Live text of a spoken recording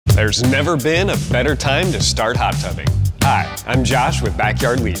There's never been a better time to start hot tubbing. Hi, I'm Josh with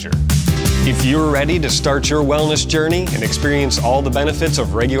Backyard Leisure. If you're ready to start your wellness journey and experience all the benefits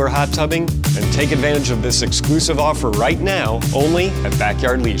of regular hot tubbing, then take advantage of this exclusive offer right now, only at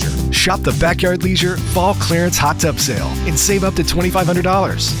Backyard Leisure. Shop the Backyard Leisure Fall Clearance Hot Tub Sale and save up to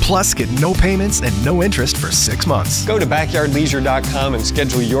 $2,500. Plus, get no payments and no interest for 6 months. Go to backyardleisure.com and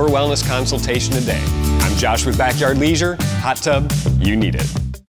schedule your wellness consultation today. I'm Josh with Backyard Leisure. Hot tub, you need it.